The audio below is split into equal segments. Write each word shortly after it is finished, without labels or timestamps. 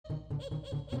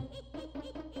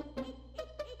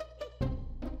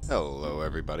Hello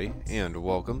everybody, and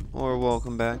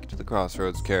welcome back to the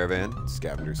Crossroads Caravan.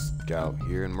 Scavenger Scout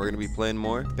here, and we're going to be playing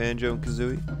more Banjo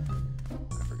Kazooie.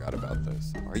 I forgot about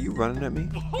this. Are you running at me?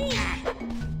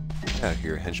 Get out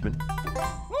here, henchman.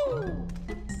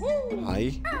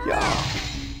 Hi. Yeah.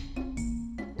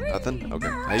 Nothing? Okay.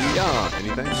 Hi. Yeah.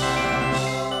 Anything?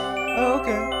 Oh,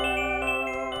 okay.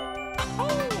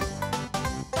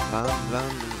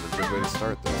 That's a good way to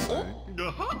start this, eh?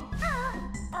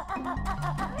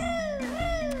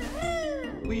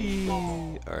 Whee!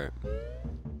 Alright.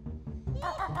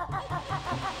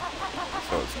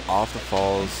 So it's off the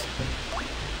falls.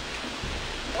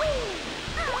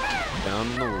 Down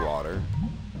in the water.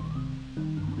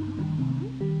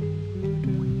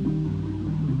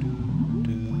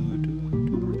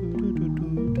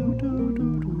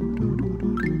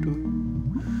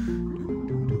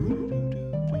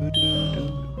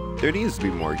 There needs to be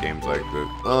more games like this.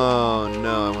 Oh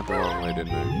no, I went the wrong way,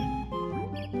 didn't I?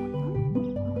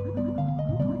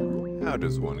 How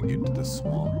does one get to the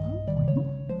swamp?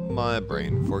 My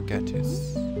brain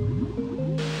forgetteth.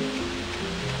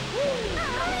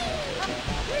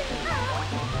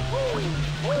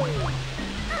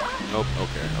 Nope,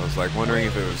 okay. I was like wondering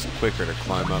if it was quicker to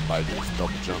climb up by just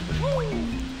double jumping.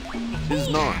 Tis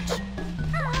not.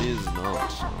 Tis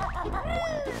not.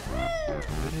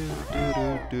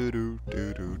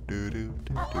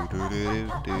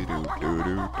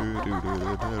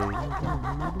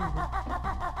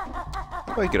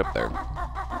 How do I get up there?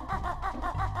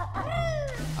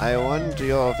 I want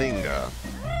your finger.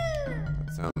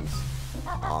 That sounds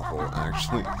awful,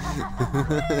 actually.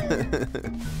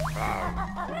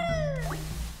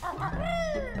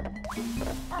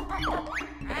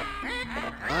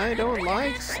 I don't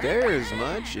like stairs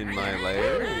much in my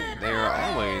lair. They are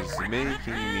always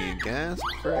making me gasp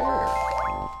for air.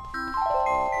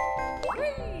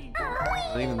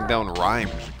 I don't even think that one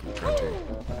rhymed.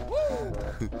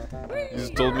 You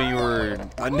just told me you were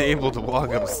unable to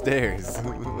walk upstairs.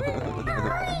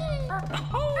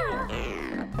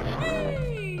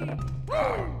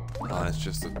 Oh, it's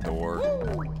just a door.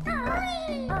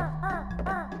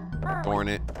 Darn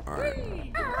it. Alright.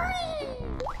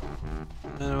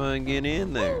 How do I get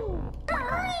in there?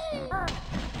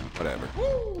 Whatever.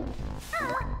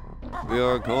 We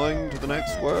are going to the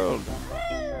next world.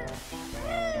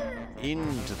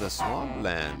 Into the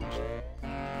swampland.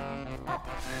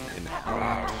 And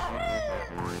out.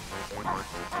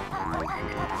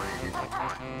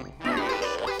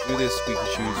 Do this, squeaky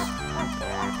shoes.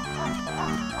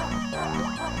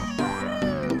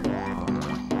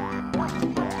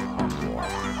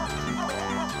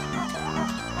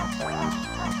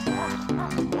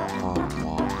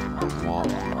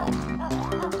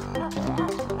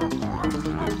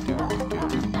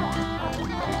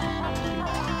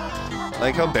 I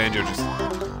like how Banjo just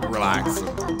relaxes.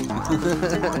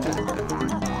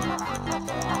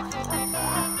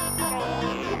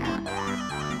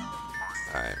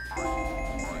 Alright.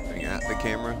 Anything at the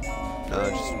camera? No,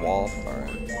 just wall.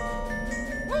 Alright.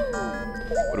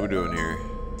 What are we doing here?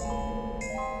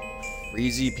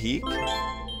 Freezy Peak?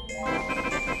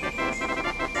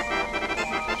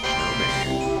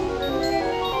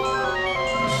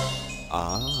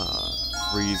 Ah,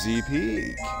 Freezy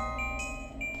Peak.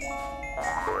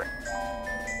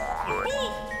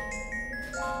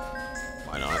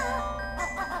 Why not?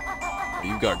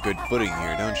 You've got good footing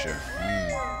here, don't you?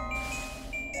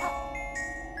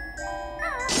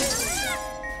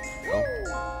 Oh.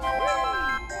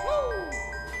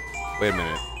 Wait a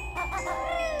minute.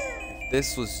 If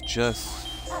this was just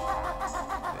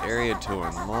the area to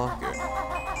unlock it,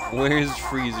 where's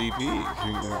Freezy Peak?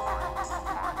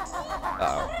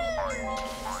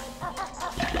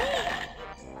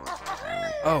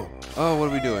 Oh. Oh, what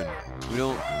are we doing? We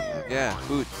don't... Yeah,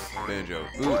 boots, Banjo.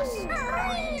 Boots.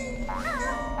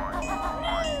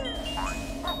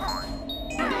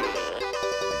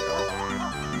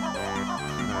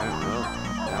 Alright, well,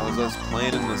 that was us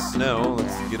playing in the snow.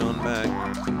 Let's get on back.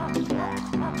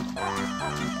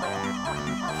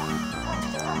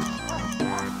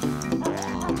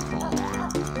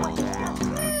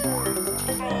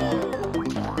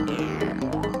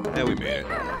 Yeah, we made it.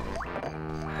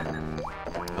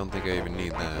 I don't think I even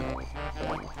need that.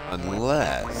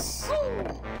 Unless...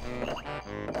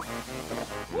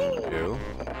 No.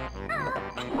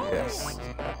 Yes.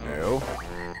 No.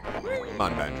 Come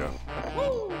on, Banjo.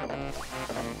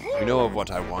 You know of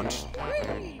what I want.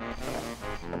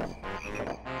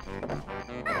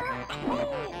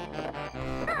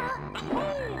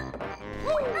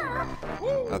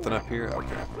 Nothing up here?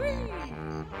 Okay.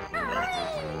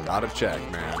 Gotta check,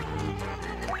 man.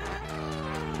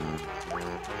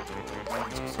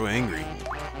 So angry.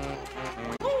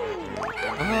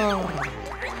 Oh.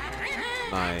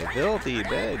 My filthy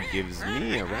bed gives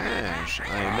me a rash.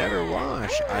 I never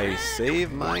wash. I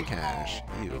save my cash.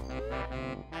 Ew.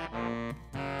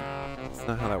 That's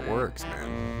not how that works,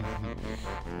 man.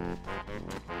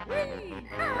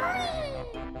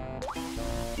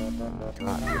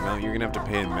 God, the amount you're gonna have to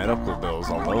pay in medical bills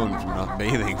alone from not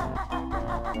bathing.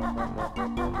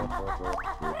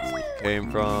 Came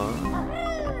from...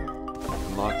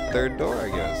 Unlock the third door, I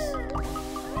guess.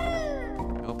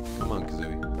 Oh, come on,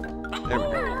 Kazooie. There we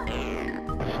go.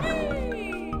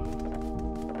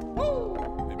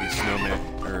 Maybe snowman,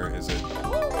 or is it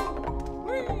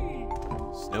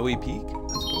Snowy Peak?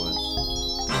 That's what it was.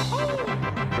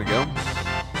 There we go.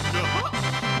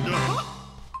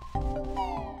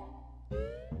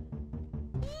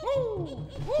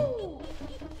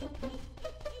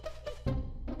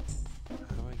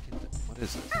 How do I get this? What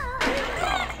is this?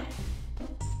 Ah.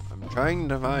 I'm trying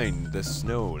to find the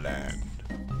snowland.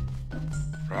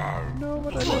 No,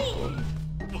 but I don't.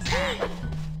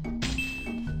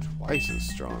 Twice as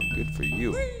strong. Good for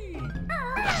you.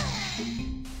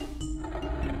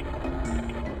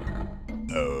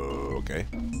 Okay.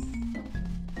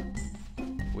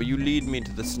 Will you lead me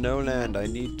to the snowland I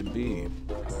need to be?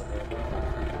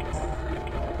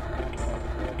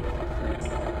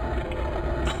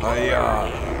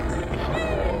 Hiya!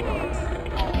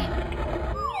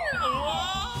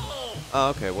 Oh,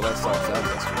 okay, well that solves that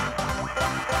mystery.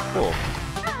 Cool.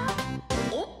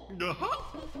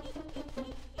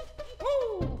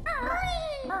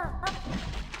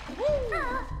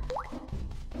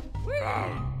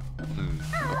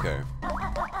 Okay.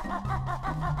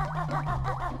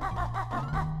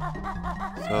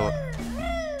 So,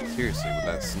 seriously, with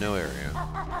that snow area,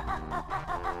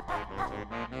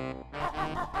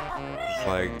 it's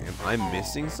like, am I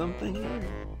missing something here?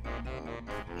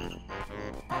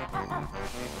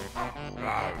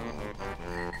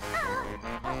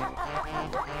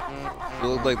 It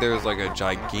looked like there was like a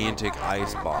gigantic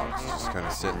ice box just kind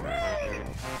of sitting there.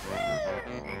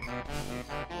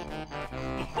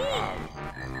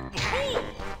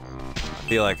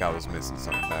 I feel like I was missing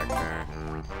something back there.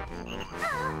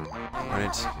 Darn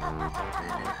it.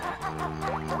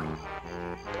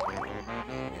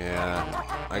 Yeah,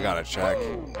 I gotta check.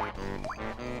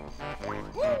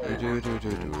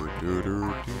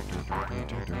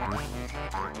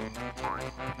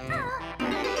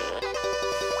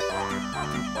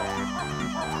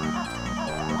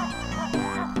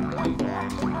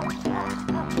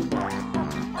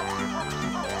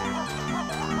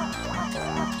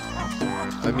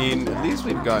 I mean, at least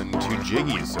we've gotten 2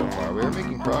 Jiggies so far. We're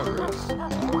making progress.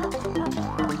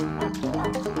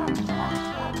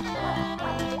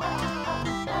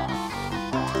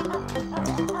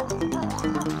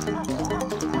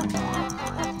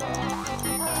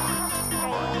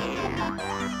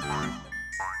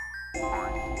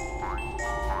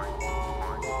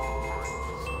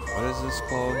 What is this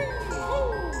called?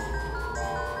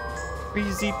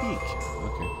 Breezy Peak.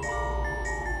 Okay.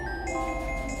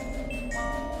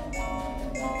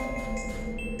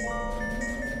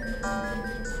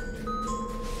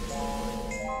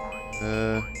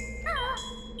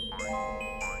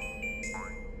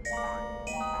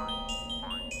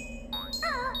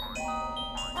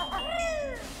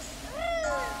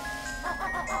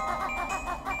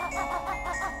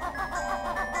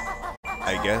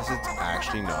 I guess it's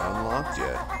actually not unlocked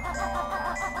yet.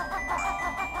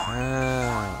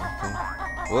 Ah, okay.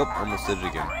 Whoop, almost did it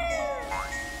again.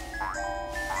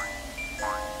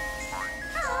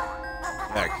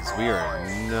 Yeah, because we are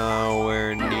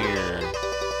nowhere near.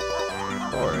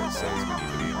 Or it says we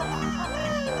need to be on.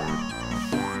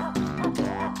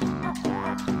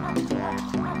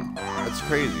 That's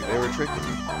crazy, they were tricking me.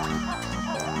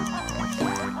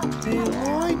 They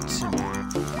lied to me.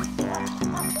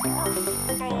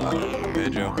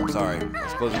 Banjo, I'm sorry. I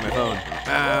was closing my phone.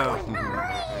 Ow!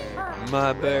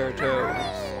 My bare toes.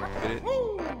 Get it?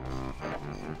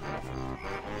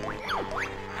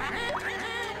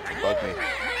 Bug me.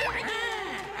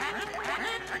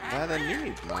 Rather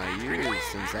need my ears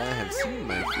since I have seen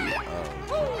my feet.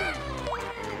 Oh.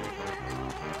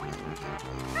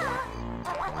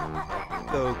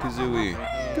 Go, Kazooie.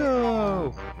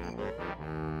 Go!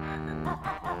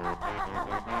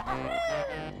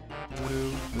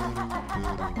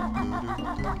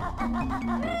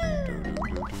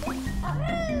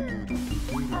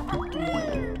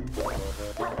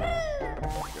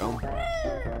 Go.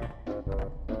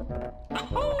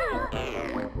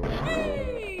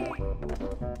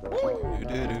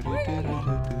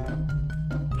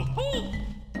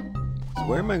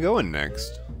 where am I going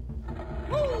next?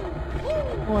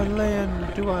 What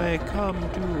land do I come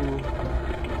to?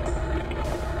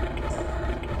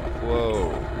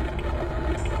 Whoa.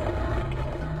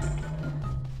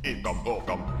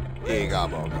 Igabogum.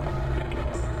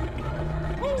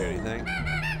 Do anything?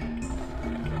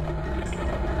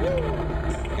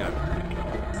 Yeah.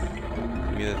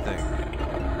 Give me the thing.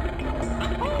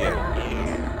 Yeah.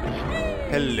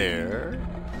 Hello?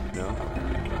 No?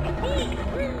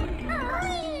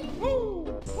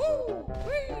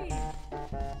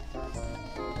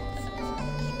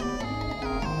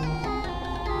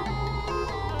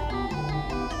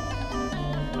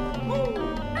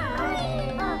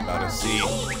 Gotta see.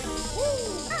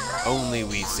 Only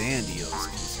we sand eels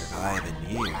can survive in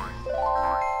here.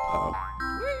 Uh-oh.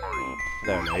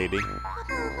 There, lady.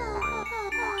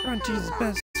 Grunty's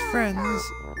best friends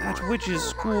at witch's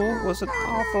school was an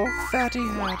awful fatty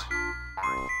hat.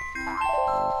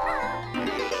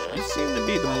 You seem to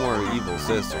be the more evil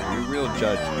sister. You're real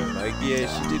judgy. Like, yeah,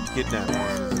 she did kidnap my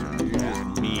sister. You're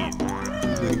just mean.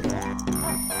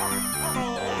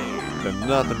 There's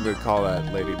nothing but call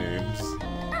that lady names.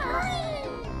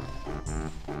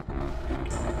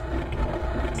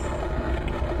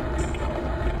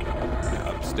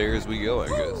 Upstairs we go, I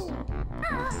guess.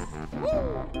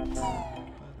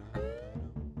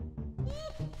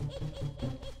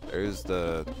 There's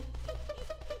the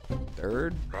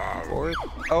third, fourth.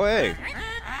 Oh, hey!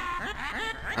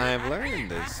 I've learned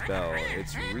this spell.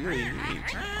 It's really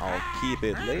neat. I'll keep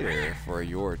it later for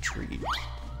your treat.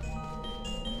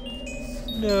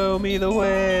 Know me the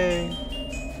way.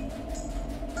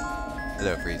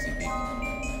 Hello, Freezy Pete.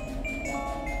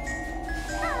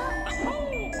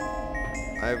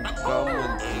 I've come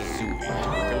with Kazooie to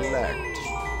collect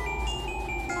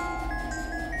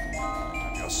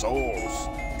your souls.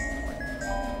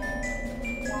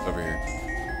 Over here.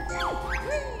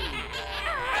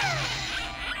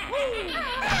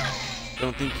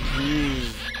 Don't think you can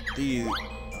use these.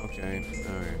 Okay,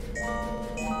 alright.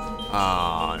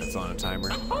 Ah, it's on a timer.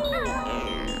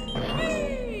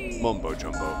 Mumbo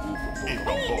jumbo.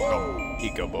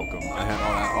 Ika bokum. I had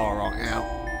all that all wrong. Ow.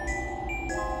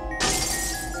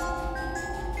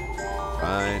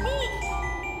 Fine.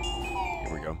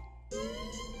 Here we go.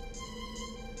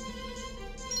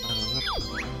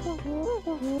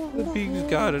 The pig's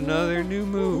got another new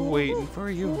move waiting for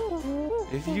you.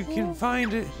 If you can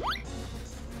find it.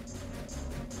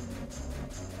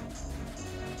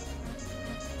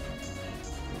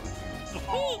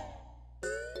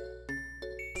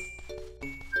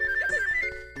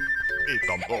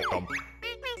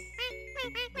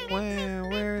 Well,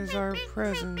 where's our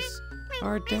presents?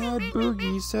 Our dad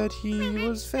Boogie said he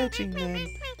was fetching them.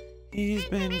 He's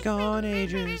been gone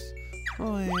ages.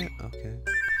 Oh, yeah. Okay.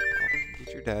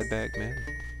 Get your dad back, man.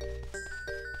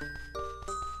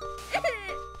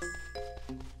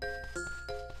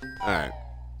 Alright.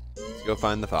 Let's go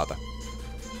find the father.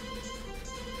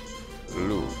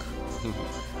 Luke.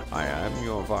 I am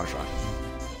your father.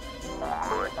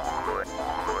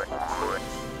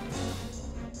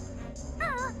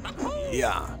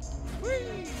 Yeah.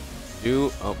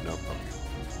 You. Oh, no. Okay.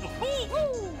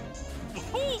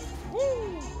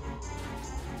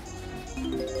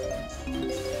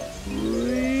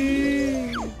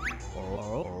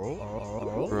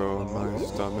 Bro, my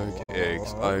stomach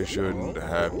aches. I shouldn't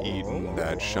have eaten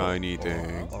that shiny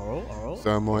thing.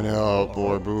 Someone help,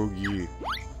 poor Boogie.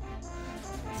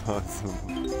 That's awesome.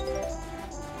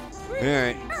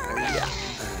 Alright.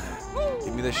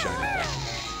 Give me the shiny thing.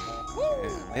 Yeah,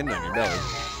 land on your belly.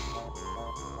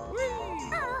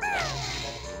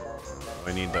 I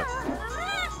need the...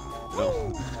 No.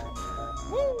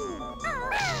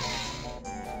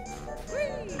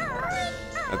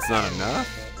 That's not enough?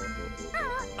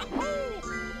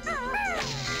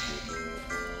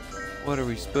 What are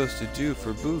we supposed to do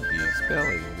for Boogie's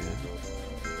belly, man?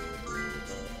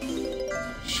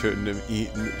 Shouldn't have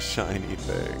eaten the shiny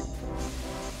thing.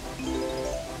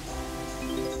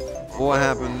 What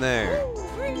happened there?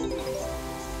 Alright.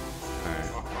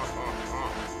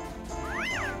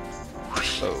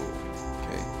 Oh,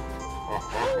 okay.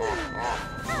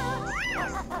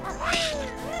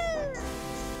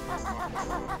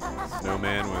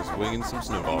 Snowman was winging some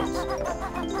snowballs.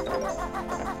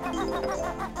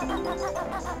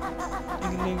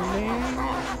 Ding-a-ling-a-ling.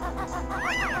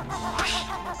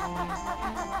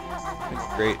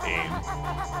 Great aim.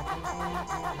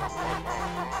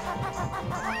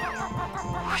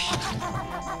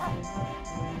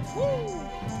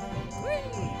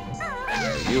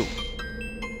 You.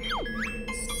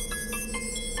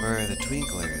 Where are the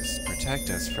Twinklers? Protect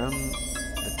us from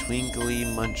the Twinkly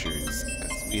Munchers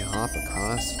as we hop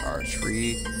across our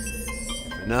tree.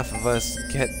 If enough of us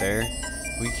get there,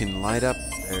 we can light up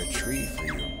their tree for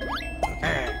you.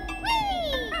 Okay.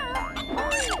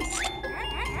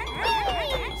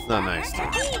 It's not nice,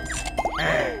 dude.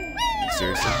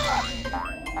 Seriously?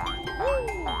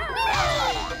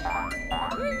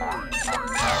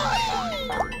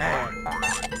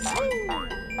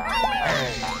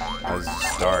 Let's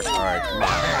start. Alright, come on.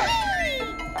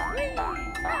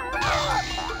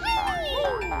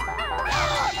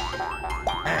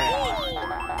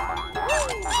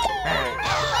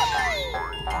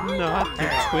 Not the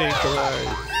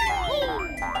twinklers.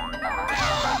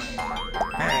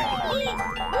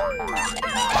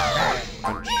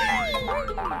 Punch.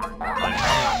 Punch.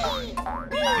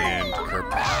 And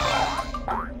kerpow.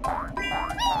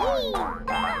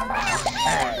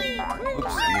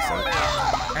 Oops, reset.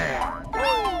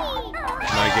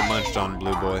 Might get munched on,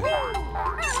 blue boy.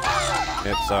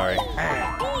 Yep, sorry.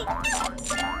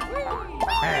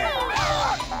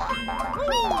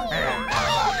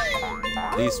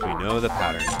 At least we know the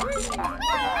pattern.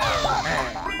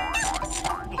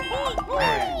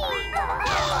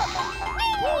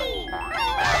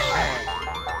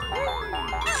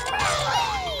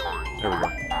 There we go.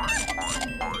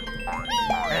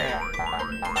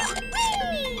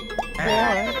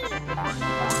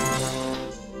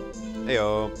 Heyo.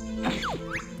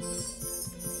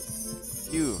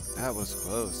 Phew, that was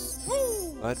close.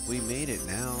 But we made it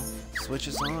now. Switch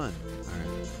us on. Alright.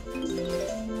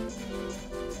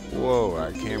 Whoa,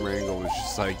 our camera angle was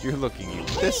just like, you're looking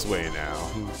this way now.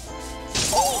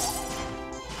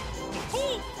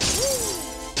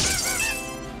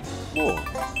 Whoa.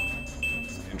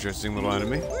 Interesting little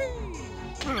enemy.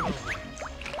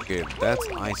 Okay, that's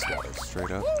ice water,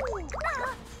 straight up.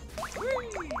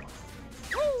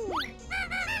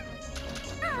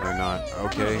 Or not.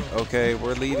 Okay, okay,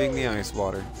 we're leaving the ice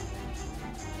water.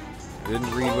 I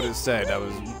didn't read what it said. I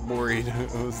was worried.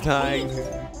 I was dying.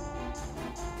 Okay.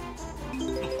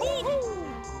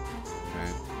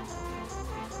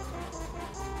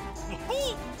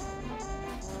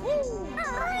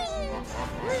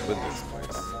 With this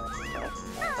place.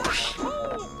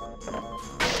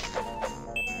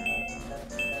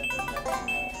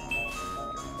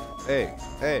 Hey,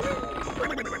 hey.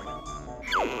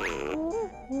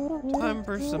 Time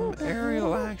for some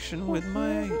aerial action with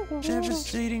my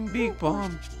devastating beak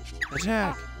bomb.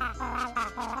 Attack.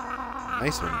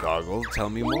 Iceman Goggle, tell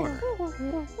me more.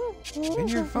 When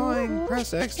you're flying,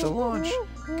 press X to launch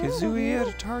Kazooie at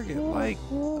a target like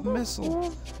a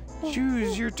missile.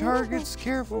 Choose your targets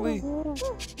carefully.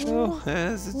 Oh,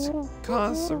 as it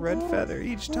costs a red feather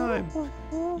each time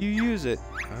you use it.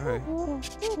 Alright.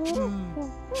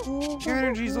 Your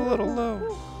energy's a little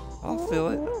low. I'll fill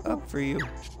it up for you.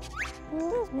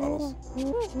 Thanks, Bottles.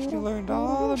 You learned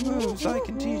all the moves I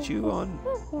can teach you on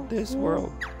this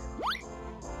world.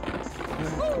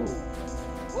 Cool.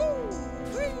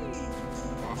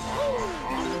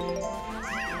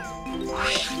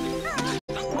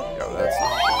 Yo, that's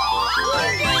not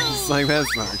cool. It's like,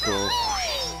 that's not cool.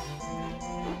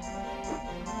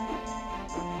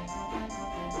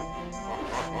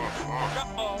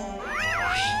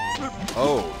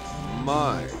 Oh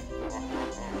my.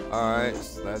 Alright,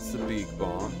 so that's the beak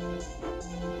bomb.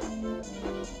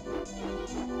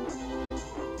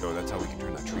 Yo, that's how we can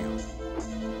turn that tree on.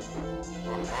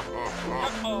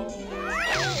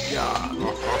 Yeah.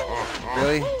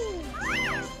 Really?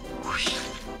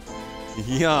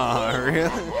 Yeah, really?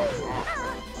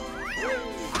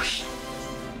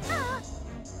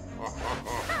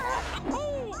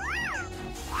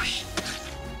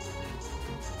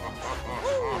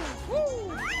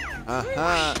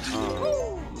 Aha!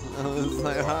 Oh. I was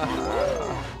like,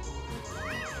 haha.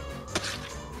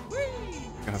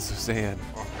 Got so sad.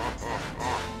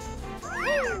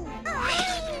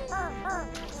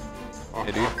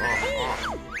 Hey, dude.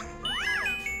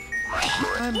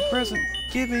 I'm present.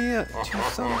 Give me it to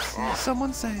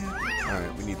someone sad.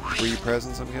 Alright, we need 3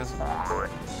 presents, I'm guessing. Like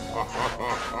this.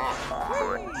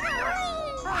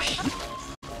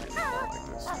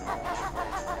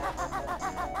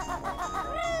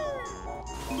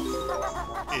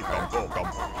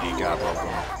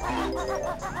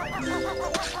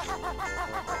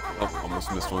 Oh,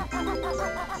 almost missed one.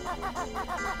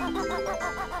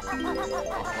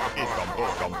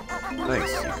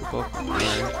 Nice,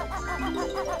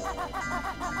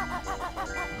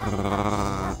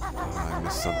 I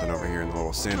missed something over here in the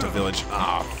little Santa village.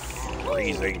 Ah,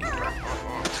 freezing.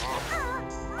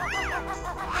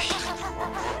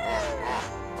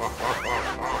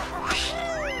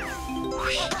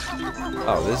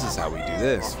 Oh, this is how we do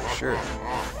this, for sure.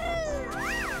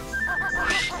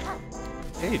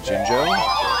 Hey, Jinjo.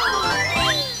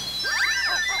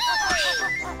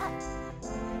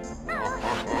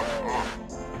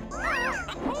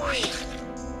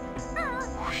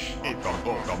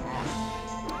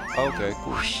 Okay,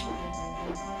 cool.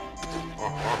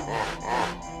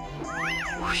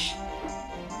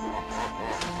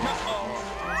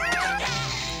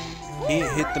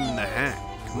 Can't hit them in the hat.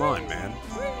 Come on, man.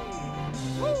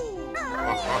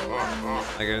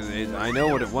 I know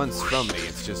what it wants from me.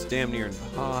 It's just damn near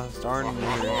impossible.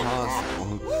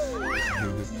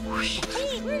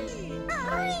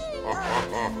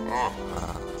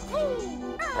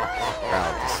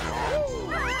 Out the snowman.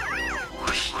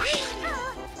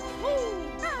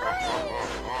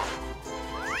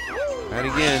 Right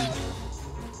again.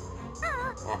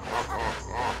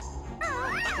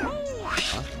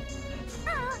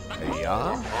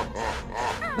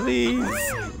 Yeah? Please.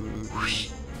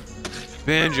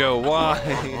 Banjo, why?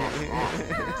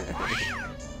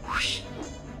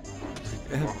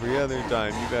 Every other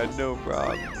time you've had no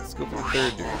problem. Let's go for the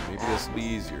third dude. Maybe this will be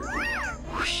easier.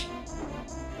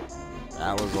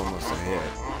 That was almost a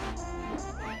hit.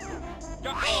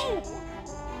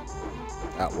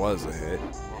 That was a hit.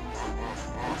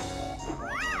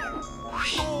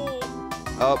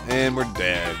 Oh, and we're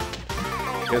dead.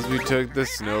 Because we took the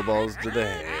snowballs to the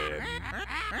head.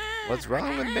 What's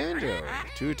wrong with Banjo?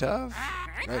 Too tough?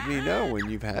 Let me know when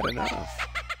you've had enough.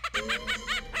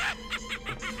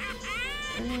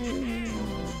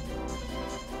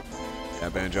 Yeah,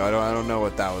 Banjo, I don't know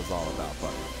what that was all about,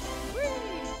 buddy.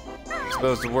 You're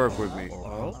supposed to work with me.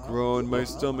 Growing, my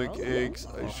stomach aches.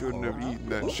 I shouldn't have eaten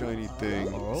that shiny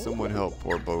thing. Someone help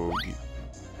poor Bogey.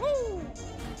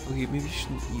 Bogey, maybe you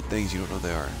shouldn't eat things you don't know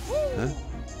they are. Huh?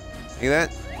 Look at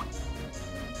that.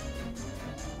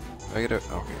 I gotta. Okay,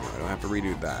 no, I don't have to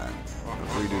redo that. I don't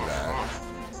have to redo that.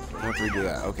 I don't have to redo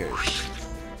that. Okay.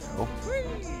 No.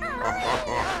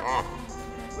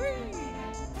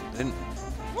 Then.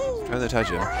 Trying to touch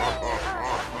him.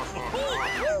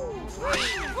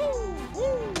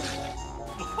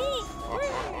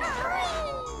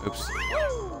 Oops.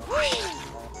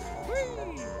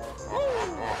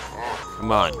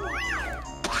 Come on.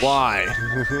 Why?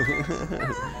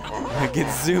 I get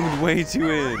zoomed way too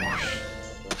in.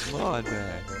 Come on,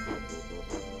 man.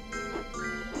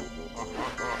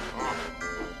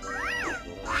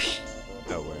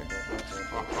 No way.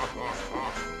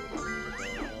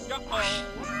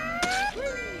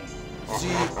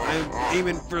 See, I'm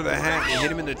aiming for the hat and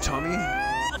hit him in the tummy.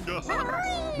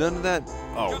 None of that.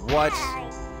 Oh, what?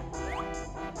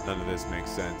 None of this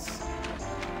makes sense.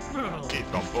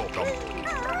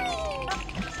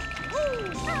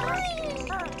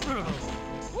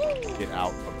 Get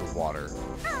out of the water.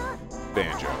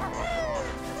 Banjo.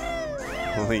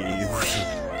 Please.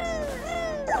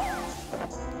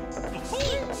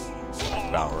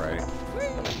 About right.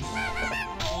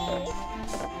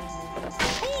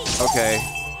 Okay.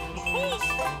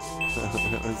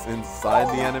 It was inside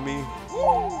the enemy.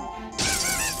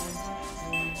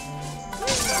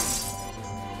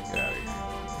 Get out of here.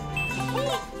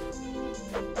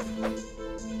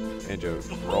 Banjo,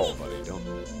 roll, buddy. Don't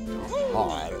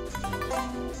haul at it.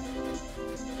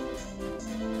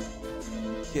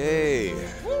 Okay.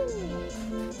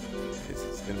 This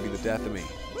is gonna be the death of me.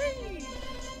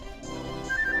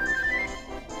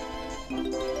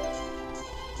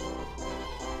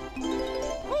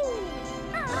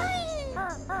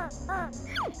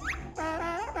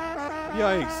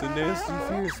 Yikes, a nasty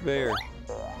fierce bear.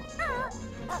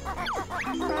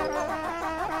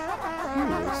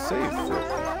 Ooh, it's safe for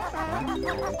me.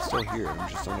 I'm still here, I'm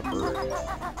just on a bird.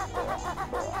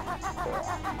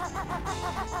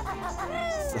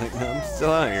 It's like, no, I'm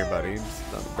still out here, buddy. I'm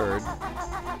just on a bird.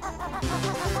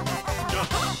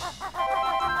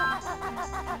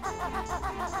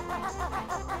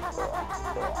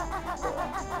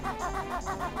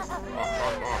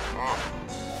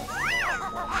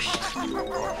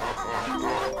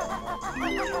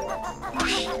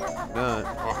 Not.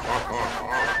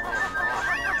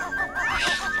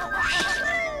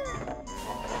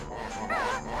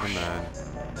 Come on.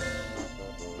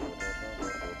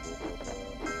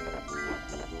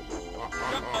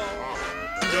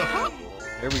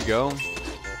 There we go.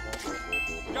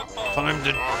 Time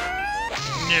to.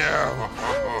 No.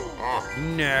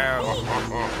 No.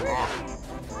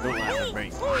 Don't laugh at me.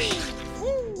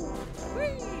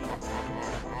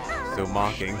 Still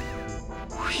mocking.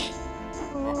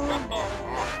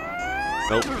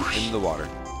 Nope, in the water.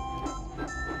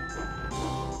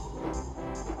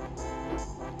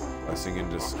 Blessing in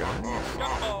disguise.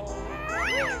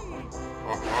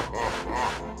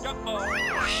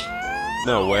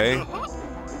 No way.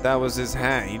 That was his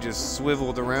hat. He just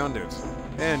swiveled around it.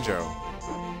 Banjo.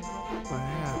 What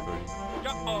happened?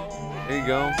 There you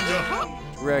go.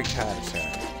 Direct hat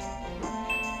attack.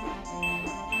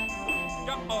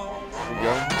 There you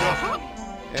go.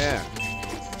 Yeah.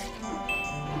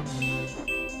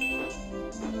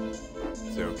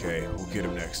 It's okay. We'll get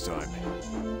him next time.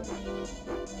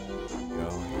 Here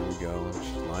we go.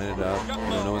 Just line it up. I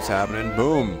don't know what's happening.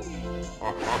 Boom.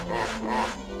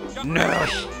 No.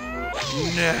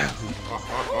 No.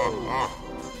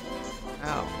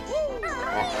 Ow.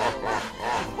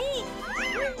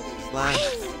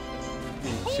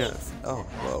 Just. Oh,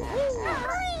 whoa.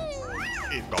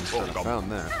 I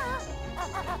found that.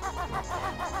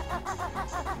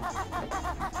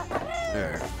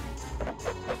 There.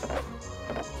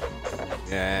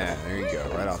 Yeah, there you go.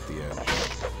 Right off the edge.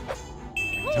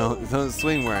 Don't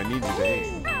swing where I need you to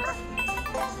aim.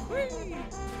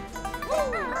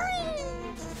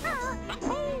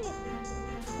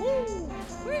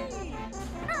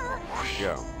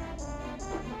 Go.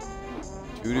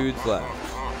 2 dudes left.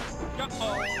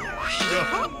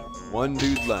 1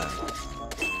 dude left.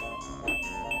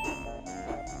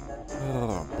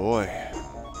 Oh boy.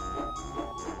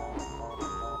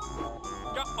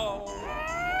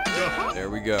 There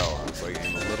we go. I was like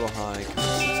aim a little high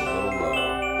because it's a little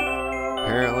low.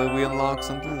 Apparently we unlocked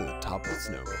something at the top of the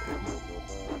snow.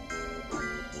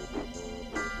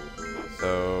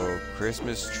 So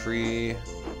Christmas tree.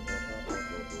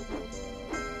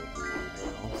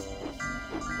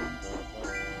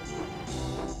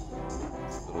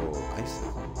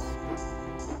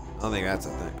 I don't think that's a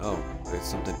thing. Oh, there's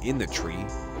something in the tree.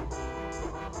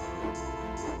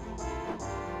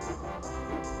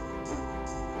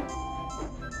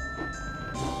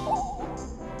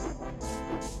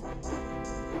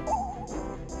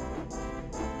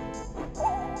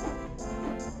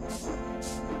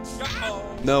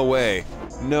 No way.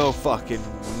 No fucking.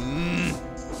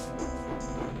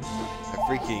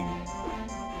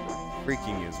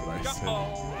 Freaking is what I said.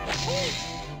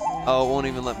 Oh, it won't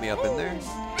even let me up in there?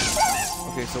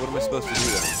 Okay, so what am I supposed to do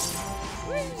then?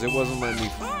 'Cause it wasn't letting me.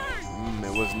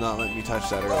 It was not letting me touch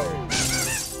that earlier.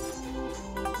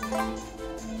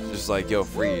 Just like, yo,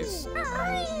 freeze.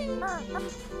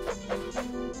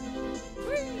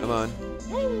 Come on.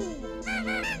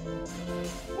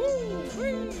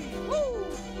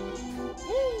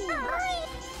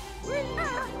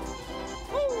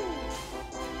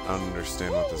 I don't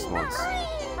understand what this wants.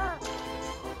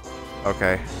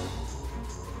 Okay.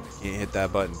 Can't hit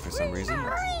that button for some reason.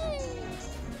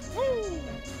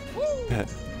 That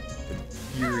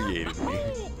infuriated me.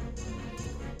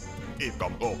 You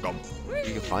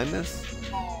can find this?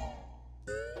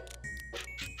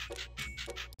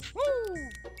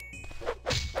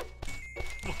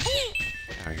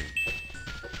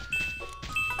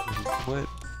 What?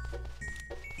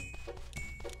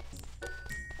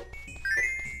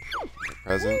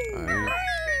 Present. Alright.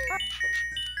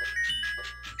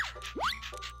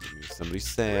 Somebody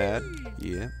sad.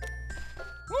 Yeah.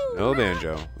 No,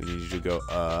 Banjo. We need you to go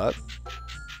up.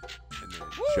 And then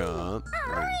jump.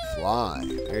 And then fly.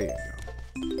 There you go.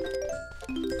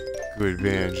 Good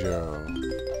Banjo.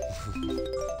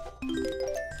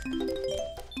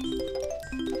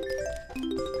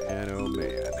 Man, oh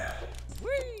man.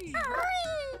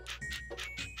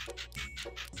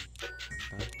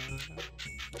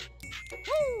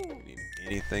 Need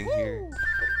anything here?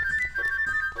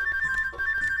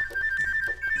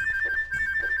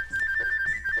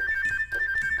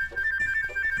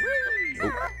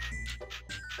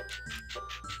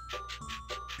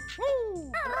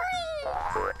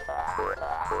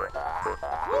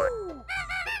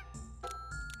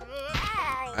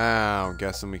 I'm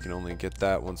guessing we can only get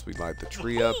that once we light the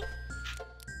tree up.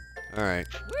 Alright.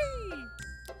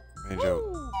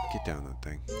 Banjo, get down that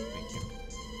thing. Thank you.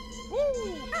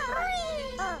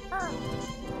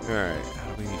 Alright,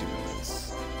 how do we do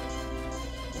this?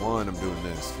 One, I'm doing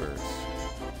this first.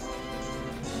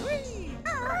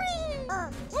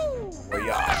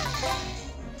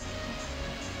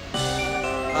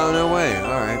 Oh, no way.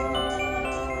 Alright.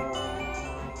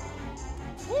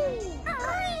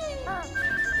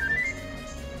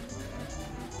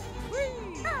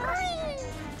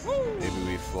 Maybe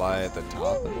we fly at the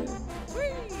top of it.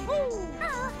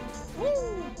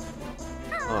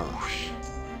 Huh.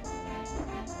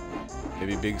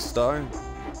 Maybe big star?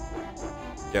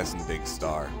 Guessing big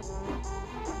star.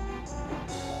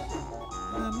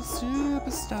 I'm a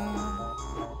superstar.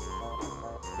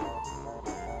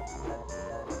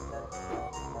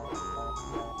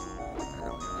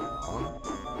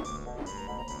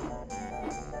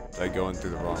 Am I going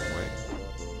through the wrong way?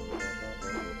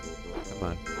 Come Come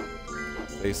on.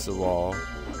 Face the wall.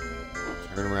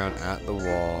 Turn around at the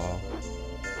wall.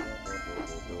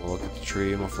 We'll look at the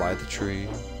tree and we'll fly at the tree.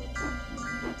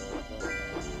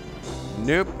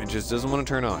 Nope, it just doesn't want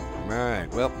to turn on.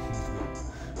 Alright, well,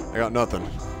 I got nothing.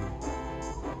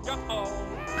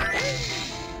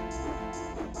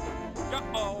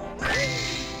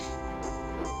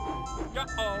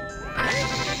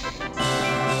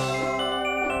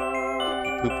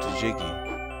 He pooped a jiggy.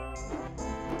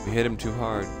 We hit him too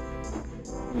hard.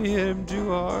 We hit him too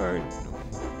hard.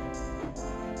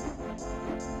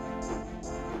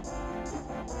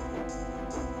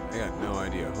 I got no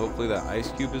idea. Hopefully that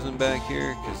ice cube isn't back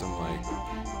here, because I'm like,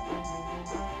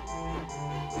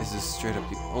 this is straight up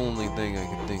the only thing I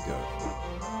can think of.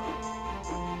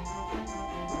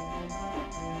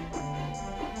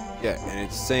 Yeah, and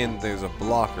it's saying there's a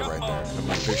blocker right there. I'm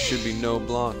like, there should be no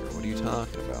blocker. What are you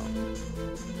talking about?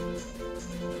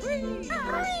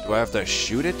 Do I have to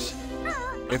shoot it?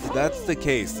 If that's the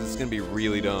case, this is gonna be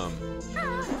really dumb.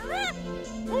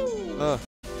 I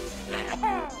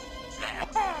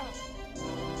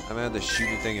haven't had the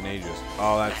shooting thing in ages.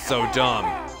 Oh, that's so dumb.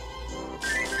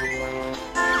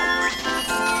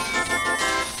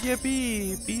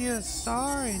 Yippee! Be a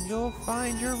star and you'll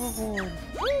find your reward.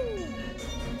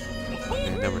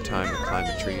 Okay, never time to climb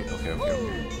the tree. Okay.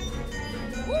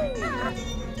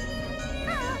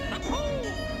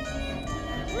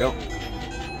 Go.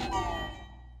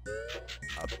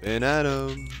 Up and at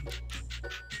 'em.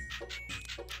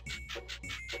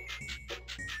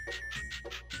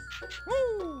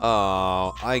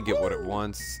 Oh, I get what it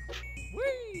wants.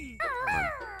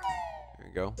 There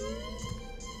you go.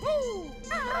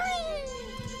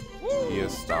 Be a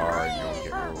star and you'll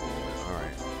get reward.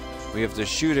 Alright. We have to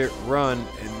shoot it, run,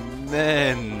 and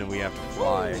then we have to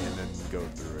fly and then go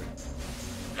through it.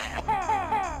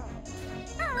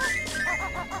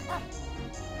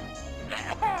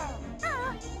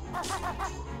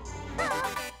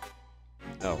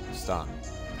 No, stop.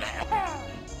 There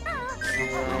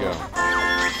we go.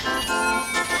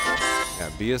 Yeah,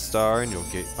 be a star and you'll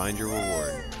find your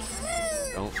reward.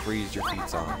 Don't freeze your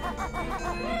feet on.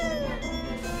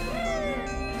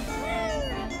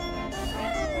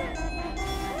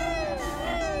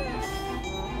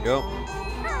 Go.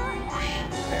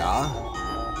 Yeah.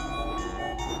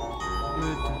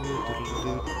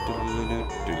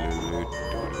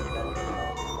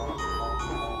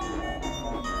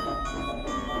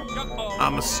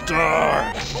 I'm a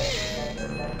star.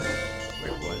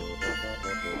 Wait, what?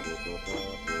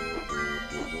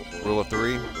 Rule of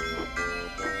 3?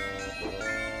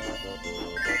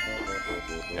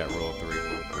 Yeah, rule of 3.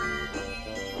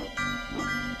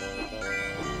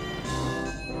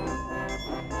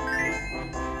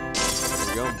 There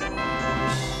we go.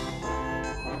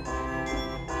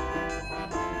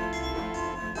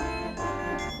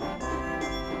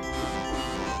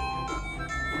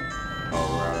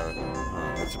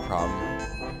 That's a problem.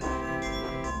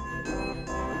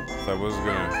 So I was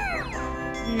gonna...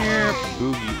 Yeah,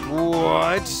 boogie.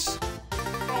 What?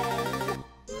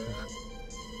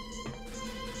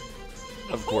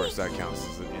 Of course, that counts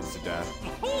as an insta-death.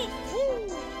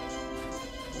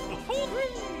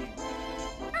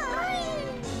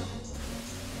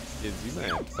 Kids, you might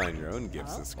have to find your own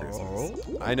gifts this Christmas.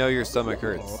 I know your stomach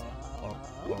hurts.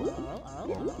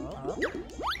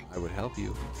 I would help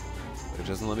you, but it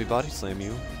doesn't let me body slam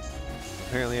you.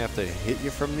 Apparently I have to hit you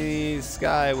from the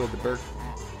sky with the bird.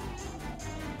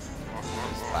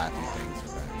 These laughing things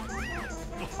are back.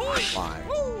 Why?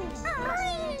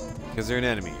 Because they're an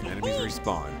enemy. Enemies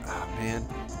respawn. Ah, man.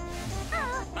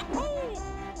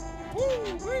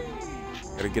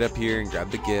 Gotta get up here and grab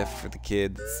the gift for the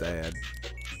kid that's sad.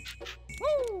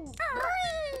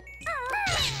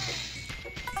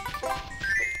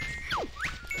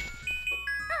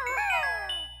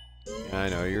 I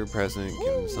know, you're a president.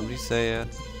 Can somebody say it?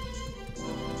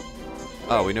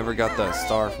 Oh, we never got the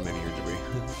star from in here, did we?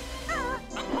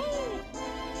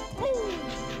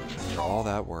 After all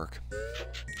that work.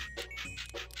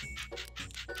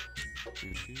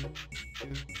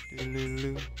 What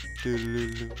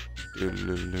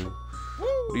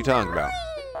are you talking about?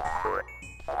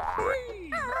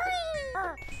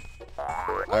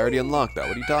 I already unlocked that.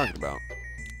 What are you talking about?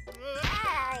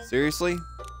 Seriously?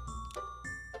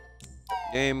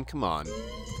 Game, come on. This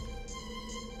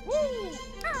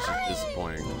is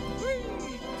disappointing.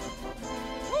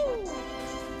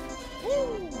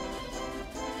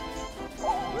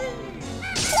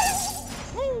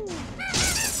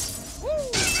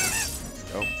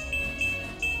 Go.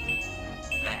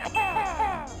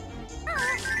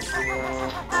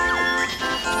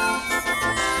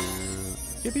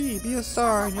 Yippee! be. Be a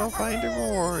star and you'll find a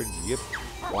reward. Yep.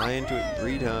 Fly into it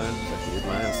 3 times. I did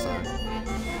last time.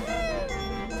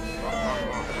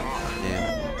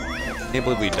 Man. I can't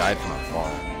believe we died from a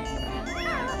fall.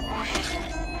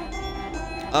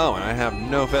 Oh, and I have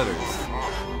no feathers.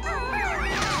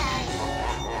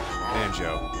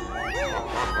 Banjo.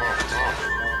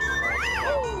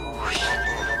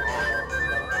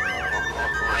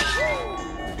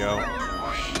 Here we go.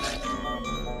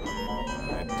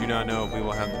 I do not know if we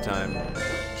will have the time to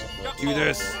do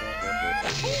this.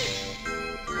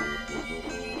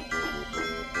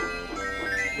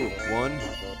 Ooh, 1.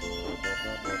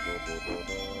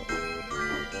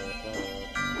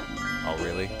 Oh,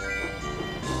 really?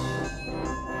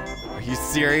 Are you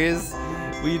serious?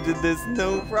 We did this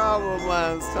no problem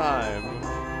last time.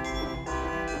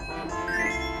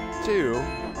 2.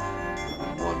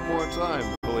 1 more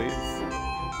time, please.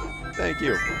 Thank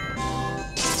you.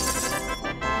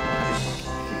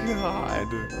 God.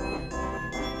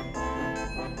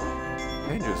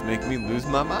 Banjo's making me lose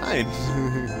my mind.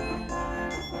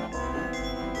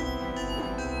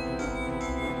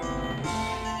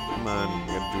 Come on, we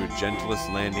gotta do a gentlest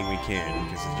landing we can,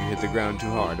 because if you hit the ground too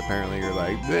hard, apparently you're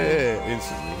like, bleh,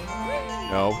 instantly.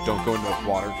 No, don't go into the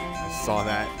water. I saw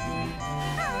that.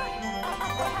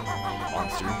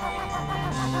 Monster.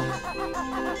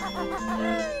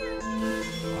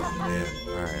 Oh man,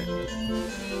 alright.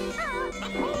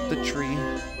 Up the tree.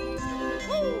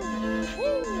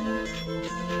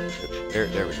 There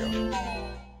we go.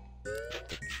 Up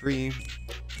the tree.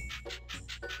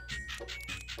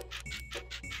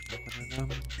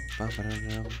 Just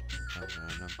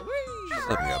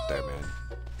let me up there, man.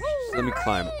 Just let me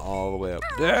climb all the way up.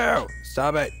 No!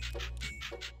 Stop it!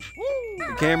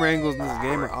 The camera angles in this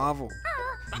game are awful.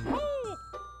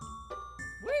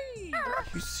 Are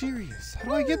you serious? How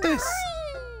do I get this?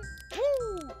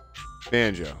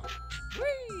 Banjo.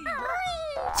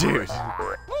 Dude.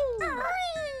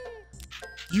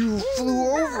 You flew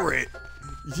over it!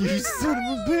 You son of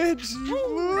a bitch! You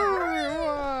flew over it!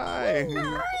 Why?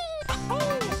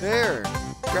 There!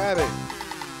 Grab it!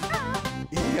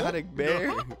 Idiotic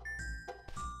bear!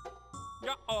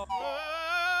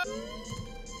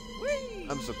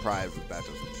 I'm surprised that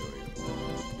doesn't kill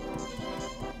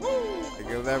you. Like,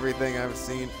 of everything I've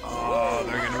seen, oh,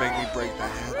 they're gonna make me break the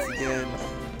hats again.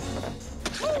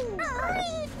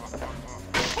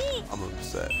 I'm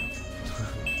upset.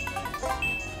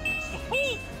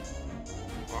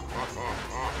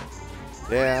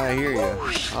 Yeah, I hear you.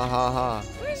 Ha ha ha.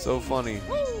 So funny.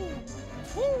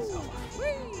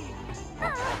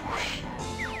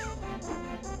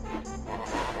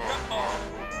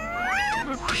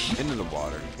 Into the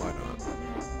water. Why not?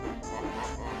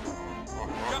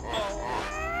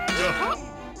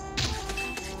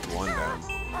 One down.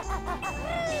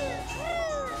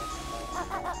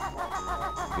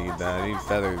 Need that. I need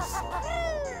feathers.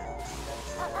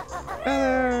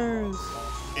 Feathers!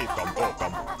 You got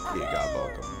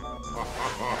welcome.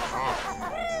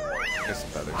 Get some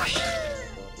feathers.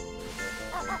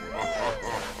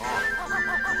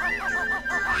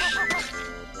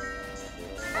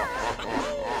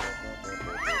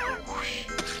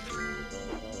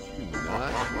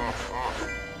 Not.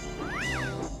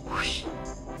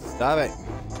 Stop it.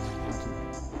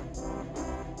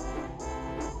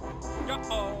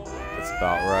 That's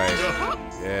about right.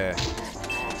 Yeah.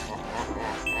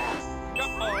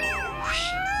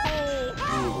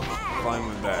 Ooh, fine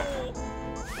with that.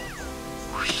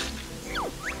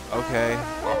 Okay.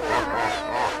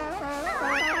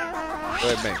 Go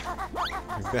ahead, man.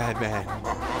 You're bad man.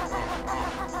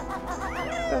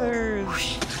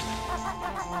 Feathers.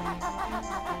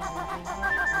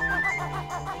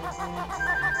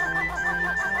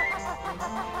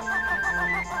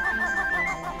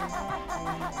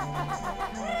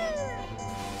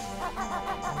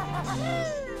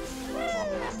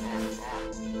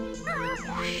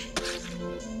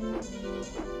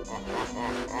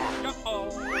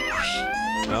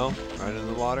 No? Right in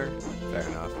the water? Fair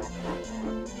enough.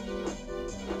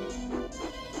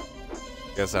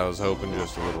 Guess I was hoping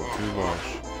just a little too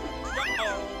much.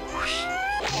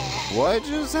 What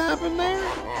just happened there?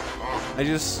 I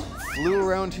just flew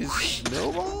around his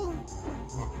snowball?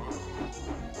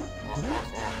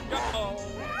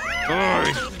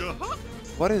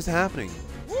 What is happening?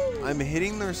 I'm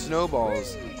hitting their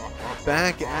snowballs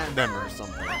back at them or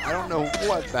something. I don't know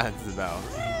what that's about.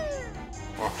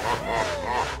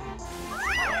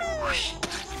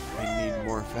 I need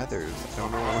more feathers. I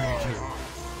don't know where to go.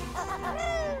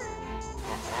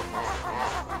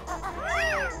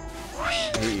 I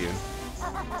hate you.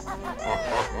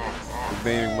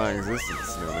 Invading my existence,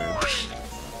 snowman.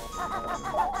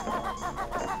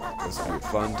 This will be a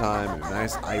fun time in a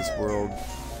nice ice world.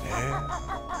 Yeah.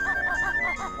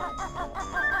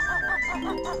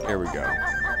 Here we go.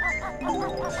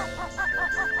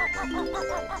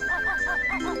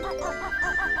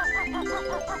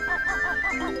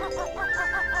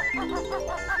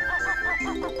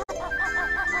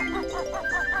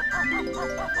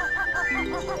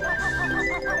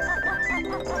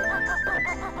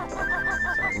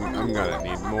 I'm gonna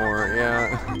need more,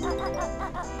 yeah.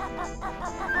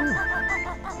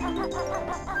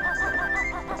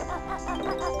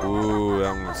 Ooh,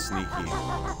 that one was sneaky.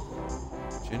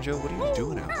 Jinjo, what are you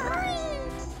doing out there?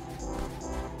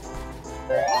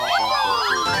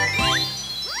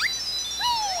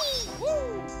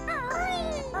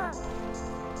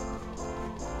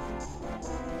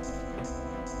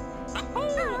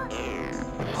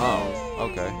 Oh,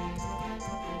 okay.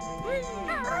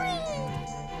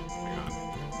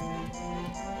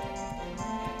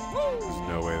 There's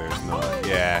no way there's not.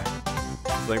 Yeah.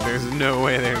 It's like there's no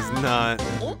way there's not.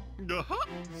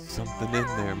 Something in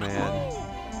there, man.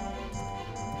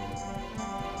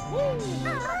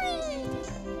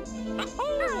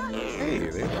 Hey,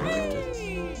 they have this.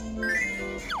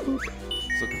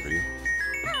 It's looking for you.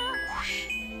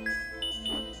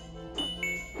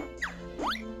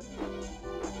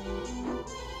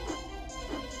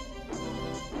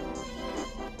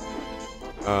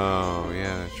 Oh,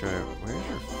 yeah, that's right. Where's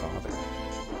your father?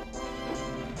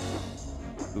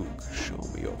 Luke, show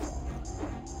me your father.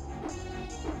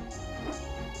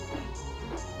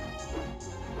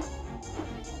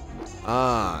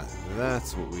 Ah,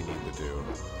 that's what we need to do.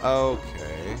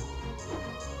 Okay.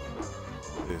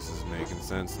 This is making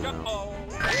sense now.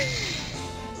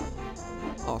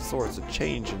 All sorts of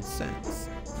change in sense.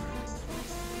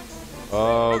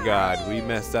 Oh god, we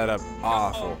messed that up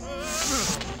awful.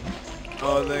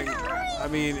 Oh, I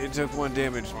mean, it took 1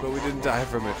 damage, but we didn't die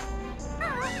from it.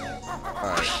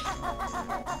 Alright.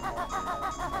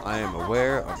 I am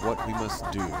aware of what we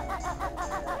must do.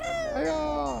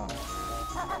 Hi-ya!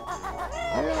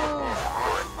 Hi-ya!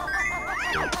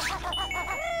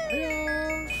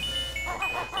 Hi-ya!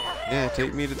 Yeah,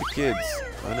 take me to the kids.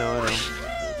 I know, I know.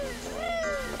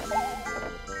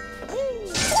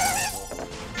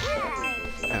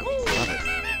 Ow, love it.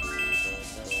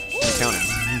 I'm counting.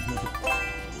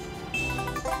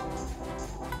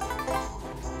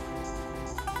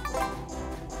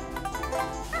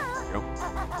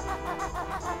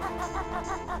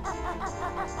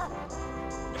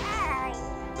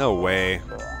 No way.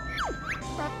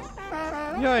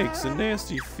 Yikes, a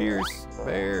nasty, fierce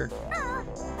bear.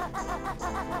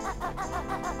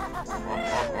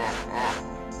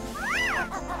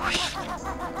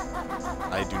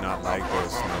 I do not like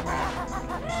those snowmen.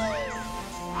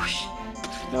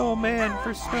 Snowman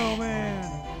for snowman.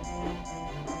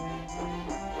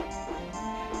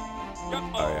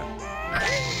 Oh, yeah.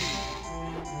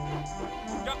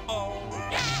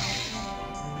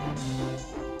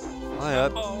 Fly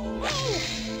up.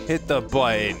 Hit the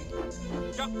button.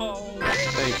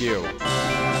 Thank you.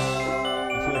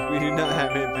 Like, we do not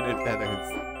have infinite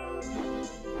feathers.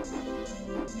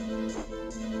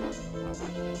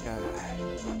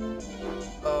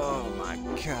 Oh my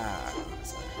god.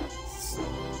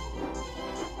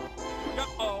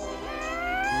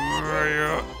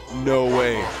 No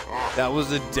way. That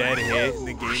was a dead hit and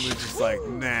the game was just like,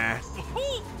 nah.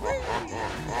 Oh my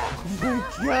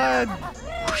god.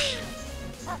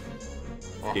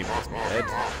 This game wants me dead.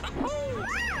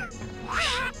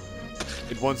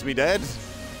 It wants me dead?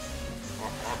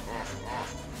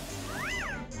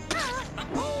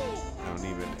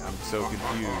 I'm so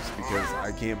confused because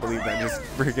I can't believe that just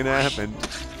freaking happened.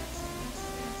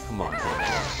 Come on.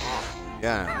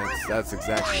 Yeah, that's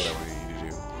exactly what we need to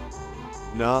do.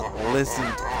 Not listen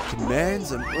to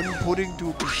commands I'm inputting to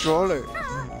a controller.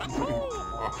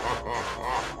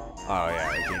 Oh yeah,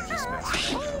 I can't just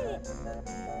mess with that.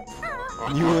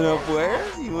 You went up where?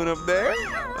 You went up there?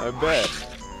 I bet.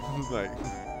 I'm like,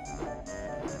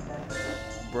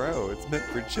 bro, it's meant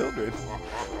for children.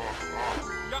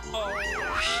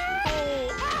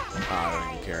 I don't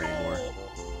even care anymore.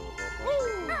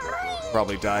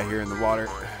 Probably die here in the water.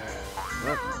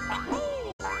 Well,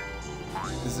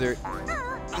 is there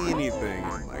anything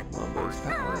in like Mumbo's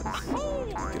palace?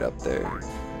 Get up there.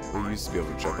 We used to be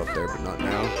able to jump up there, but not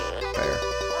now. Fair.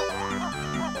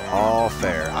 All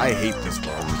fair. I hate this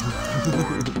world.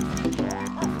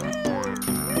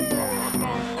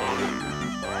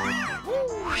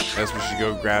 I guess we should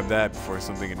go grab that before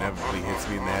something inevitably hits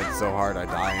me in the head so hard I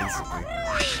die instantly.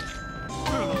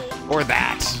 Or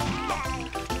that.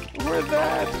 Or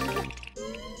that.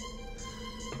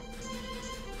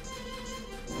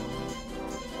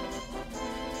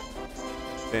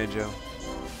 Banjo,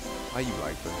 why you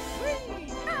like this?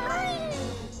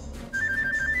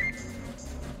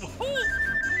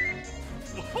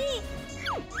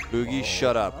 Boogie,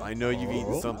 shut up. I know you've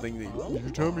eaten something that your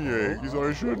tummy aches.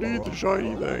 I shouldn't eat the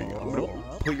shiny thing. I'm gonna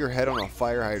put your head on a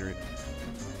fire hydrant.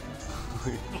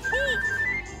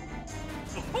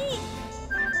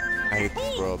 I hate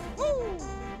this world.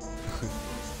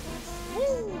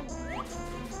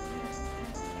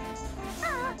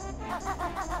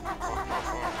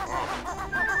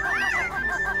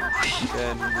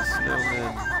 And the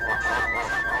snowman.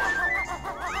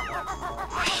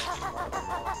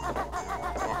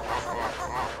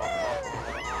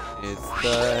 It's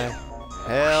the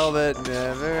hell that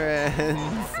never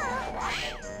ends.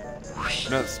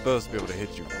 I'm not supposed to be able to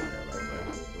hit you from there, by the way.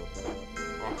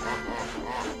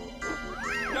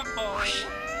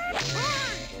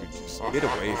 Just get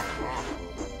away from me.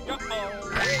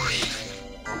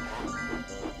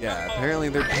 Yeah, apparently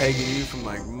they're pegging you from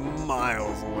like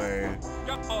miles away.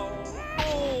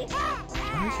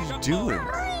 What are you doing?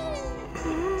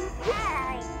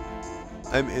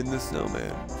 I'm in the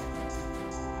snowman.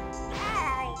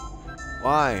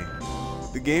 Why?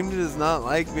 The game does not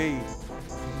like me.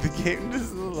 The game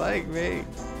doesn't like me.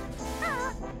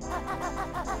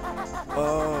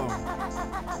 Oh.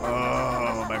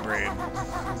 Oh, my brain.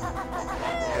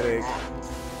 Headache.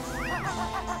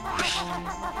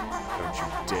 Don't you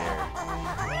dare.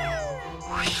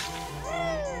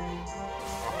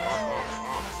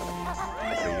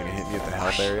 Are you gonna hit me at the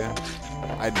health area?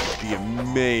 I'd be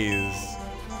amazed.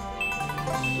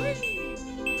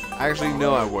 Actually,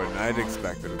 no, I wouldn't. I'd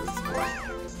expect it at this point.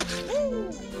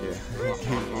 Yeah, the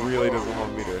game really doesn't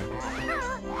want me to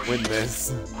win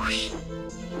this.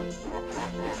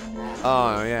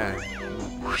 Oh, yeah.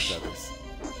 Feathers.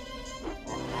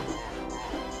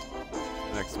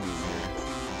 Next move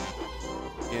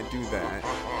here. Can't do that.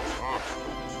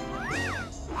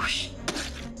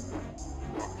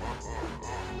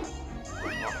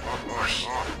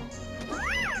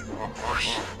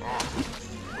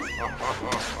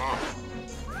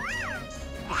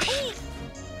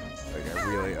 Like I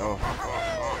really,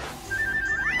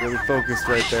 really focused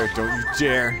right there. Don't you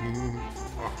dare.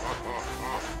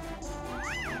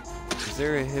 Is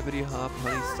there a hippity hop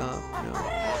honey stop? No.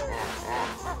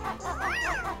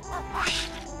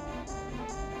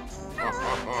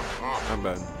 I'm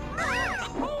bad.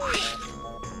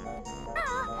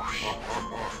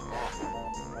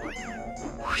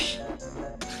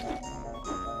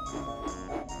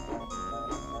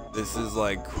 This is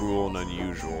like cruel and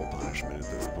unusual punishment at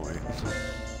this point.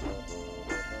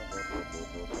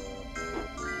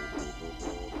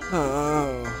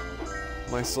 Oh,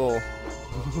 my soul.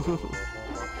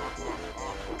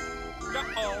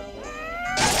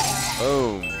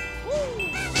 Boom.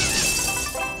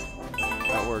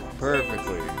 That worked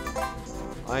perfectly.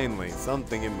 Finally,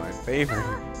 something in my favor.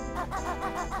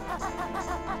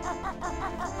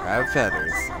 Grab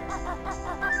feathers.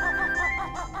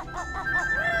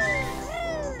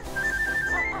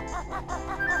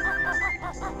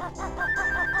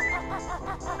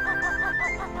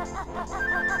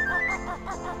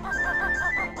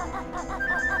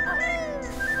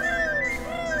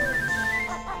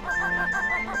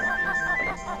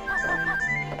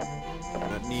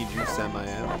 That need you,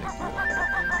 semi-am. Thank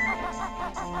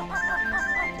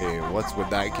you. Hey, what's with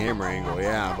that camera angle?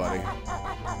 Yeah, buddy.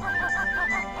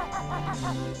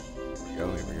 Here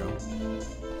we go.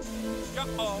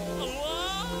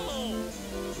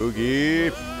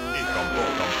 Boogie.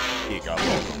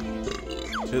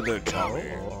 To the tummy.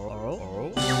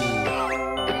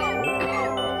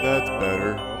 That's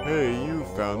better. Hey, you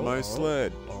found my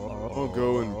sled. I'll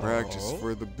go and practice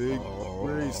for the big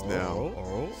race now.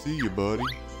 See you, buddy.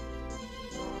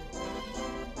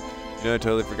 You know, I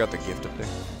totally forgot the gift up there.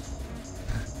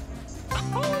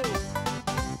 Come on.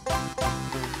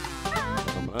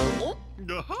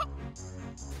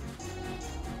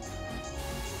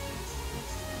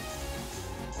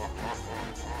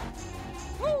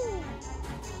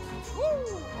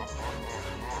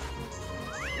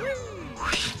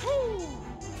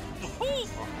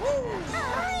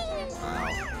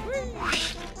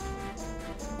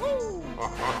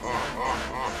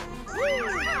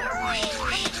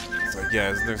 It's like,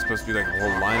 yeah, isn't there supposed to be like a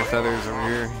whole line of feathers over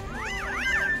here?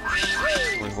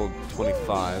 Only hold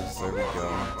 25, so there we go.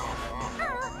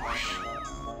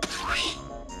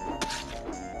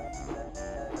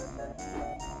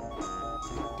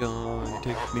 Take on,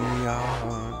 take me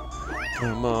on.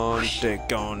 Come on,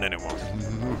 take on anyone.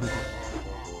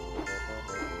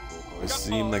 Always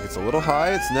seem like it's a little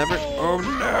high, it's never. Oh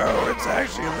no, it's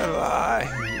actually a little high.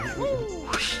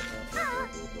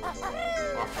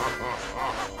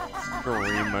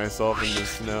 myself in the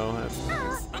snow. That's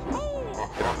nice. Get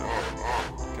on up.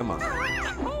 Come on.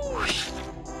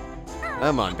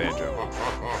 Come on, Banjo.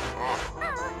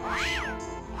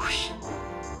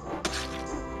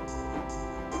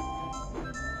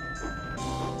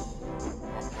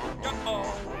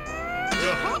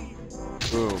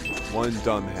 Boom. One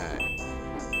dumb hat.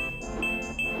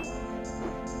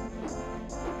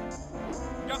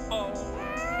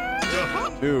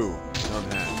 Two dumb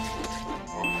hat.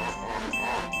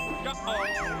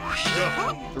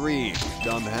 Three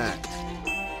dumb hat.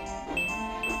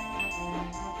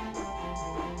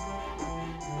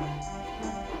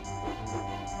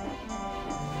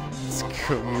 Let's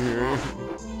come here.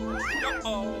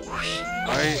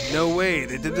 Alright, no way,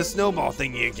 they did the snowball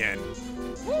thingy again.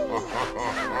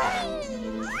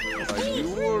 You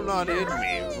will not hit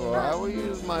me, for I will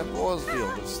use my force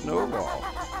field to snowball.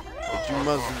 But you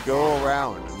must go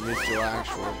around and miss your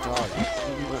actual target.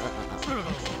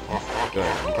 Good,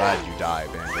 I'm glad you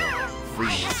died, Banjo.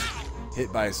 Freeze.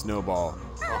 Hit by a snowball.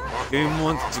 Game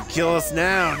wants to kill us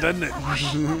now, doesn't it?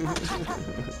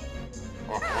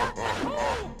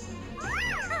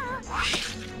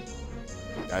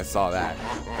 I saw that.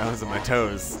 I was on my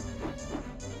toes.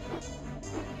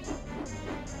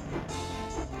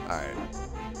 Alright.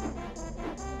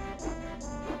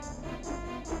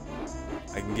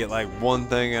 I can get like one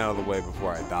thing out of the way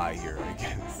before I die here, I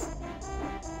guess.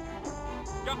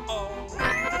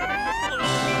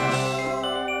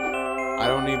 I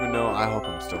don't even know. I hope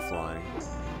I'm still flying.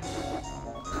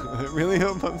 I really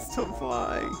hope I'm still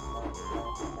flying.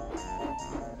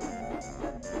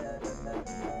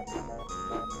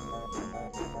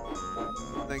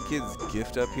 That kid's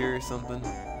gift up here or something?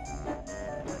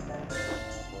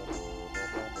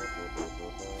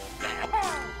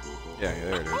 Yeah,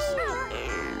 there it is.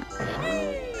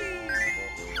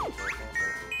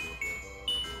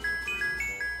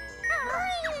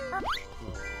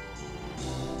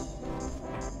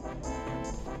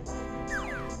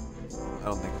 I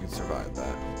don't think we can survive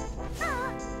that.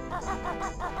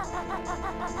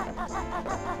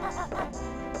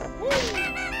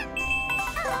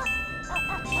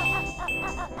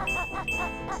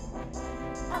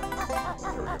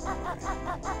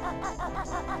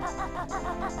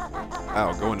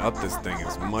 Wow, going up this thing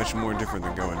is much more different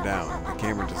than going down. The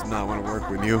camera does not want to work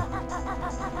with you.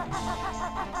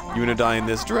 You wanna die in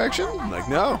this direction? Like,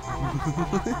 no.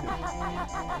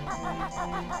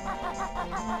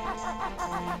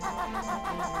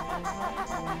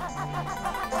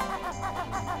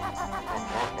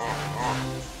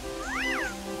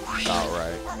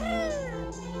 Alright.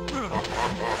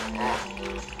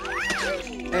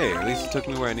 Hey, at least it took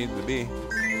me where I needed to be.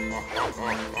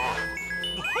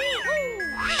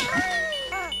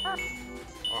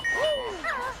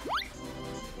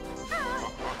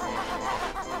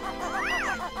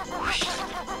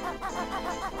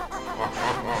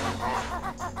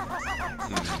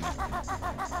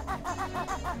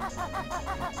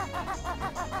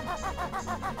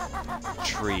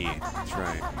 Tree. That's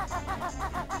right.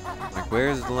 Like,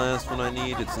 where's the last one I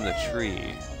need? It's in the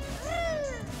tree.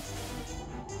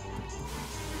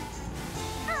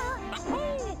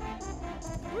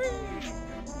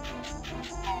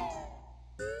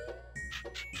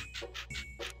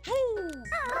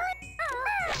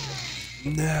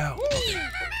 No!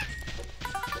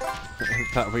 I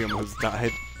thought we almost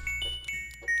died.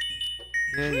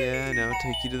 Yeah, now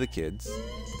take you to the kids.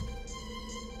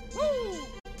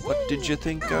 What did you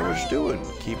think I was doing?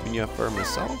 Keeping you for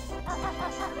myself?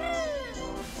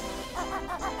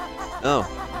 Oh.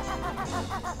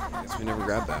 Guess we never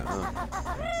grabbed that, huh?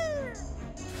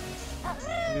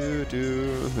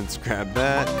 Let's grab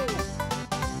that.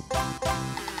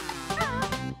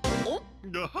 Here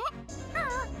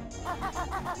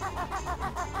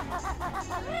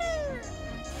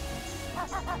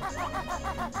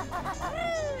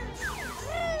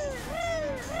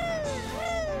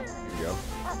you go.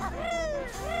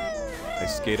 I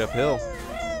skate uphill.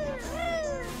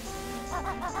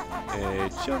 Hey,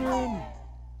 children!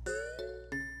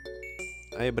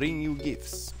 I bring you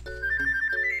gifts.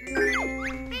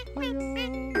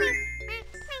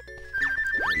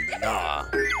 Yeah.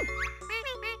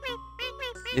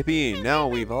 Yippee, now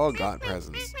we've all got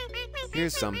presents.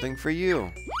 Here's something for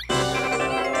you.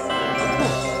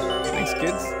 Thanks,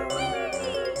 kids.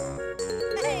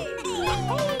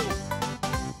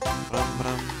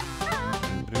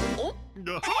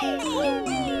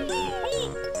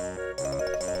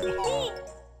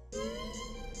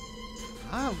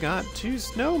 I've got 2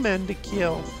 snowmen to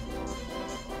kill.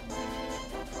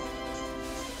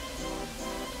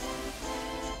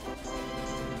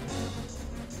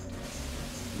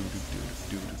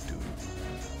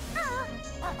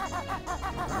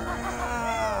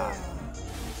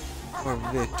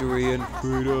 Victory and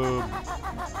freedom.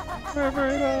 For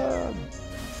freedom.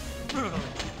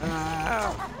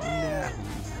 Ah,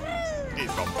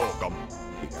 no.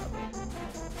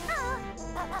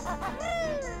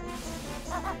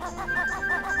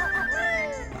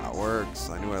 That works.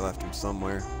 I knew I left him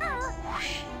somewhere.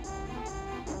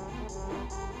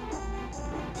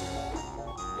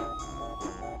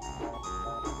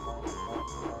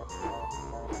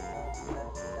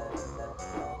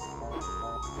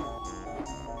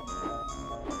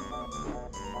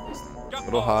 A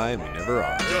little high, we never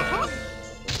are.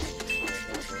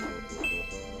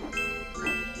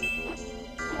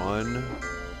 One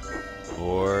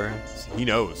more. He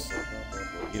knows.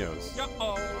 He knows. No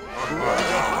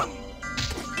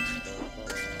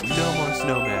more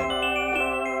snowmen.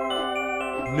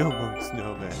 No more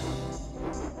snowmen.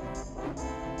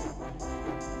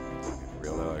 For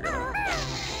real though, I gotta.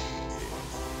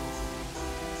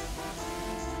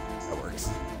 That works.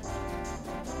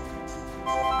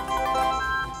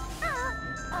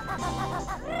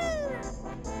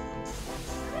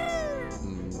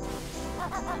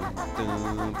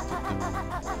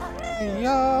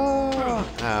 Yeah.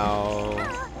 Ow.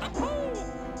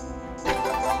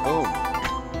 Oh.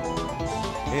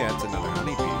 Hey, that's another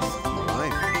honey piece. It's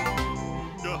mine.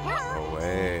 No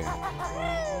way.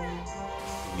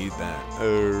 Need that.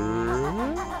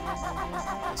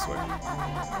 This way.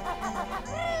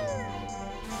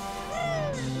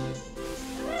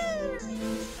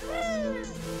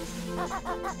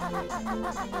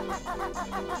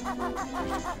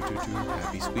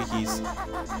 Happy squeakies.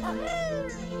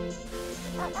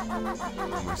 No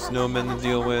more snowmen to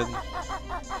deal with.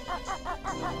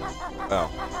 Oh,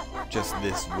 just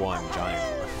this one giant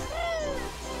one.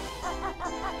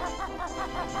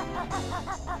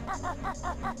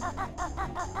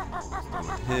 Done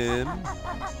with him.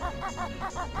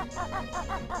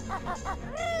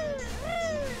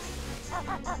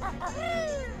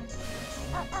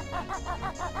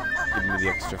 Give me the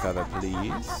extra feather,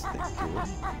 please. Thank you.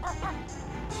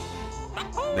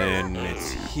 Then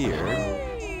it's here.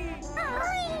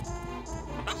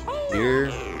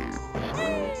 Here.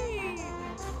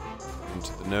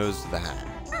 Into the nose of the hat.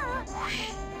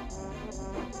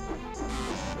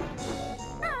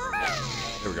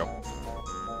 There we go.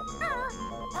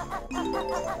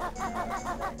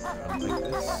 Like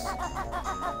this.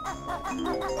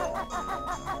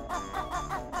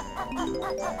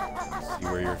 See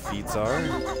where your feet are?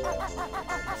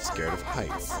 I'm scared of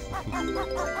heights.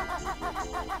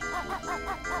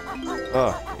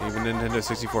 Oh, even Nintendo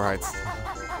 64 heights.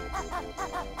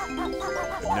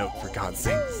 A note, for God's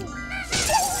sakes.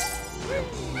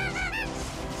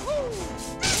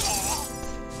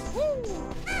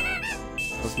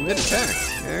 Let's mid-attack.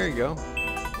 There you go.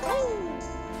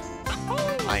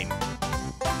 Fine.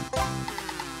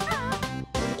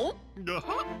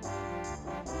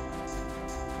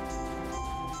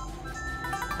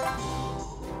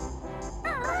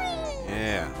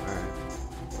 Yeah,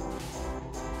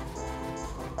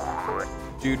 alright.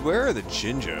 Dude, where are the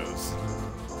Jinjos?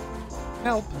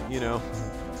 Help, you know.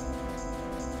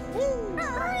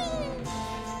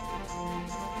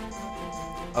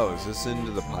 Oh, is this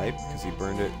into the pipe? Because he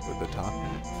burned it with the top in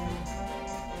it.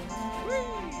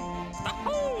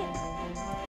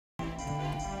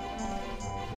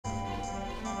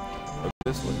 Look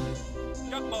this way.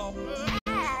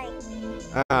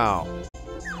 Ow.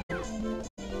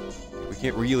 We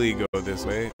can't really go this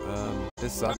way.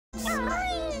 This sucks.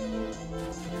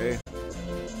 Okay.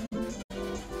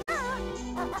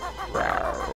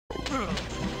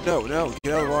 No, no,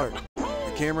 get out of the water.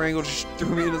 The camera angle just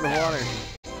threw me into the water.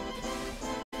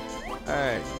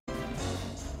 Alright.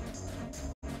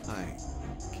 My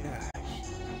gosh.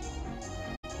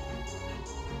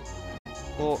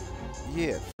 Well,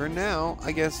 yeah, for now,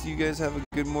 I guess you guys have a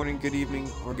good morning, good evening,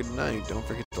 or good night. Don't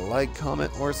forget to like,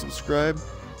 comment, or subscribe.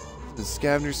 This is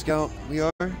Scavenger Scout. We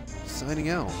are signing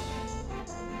out.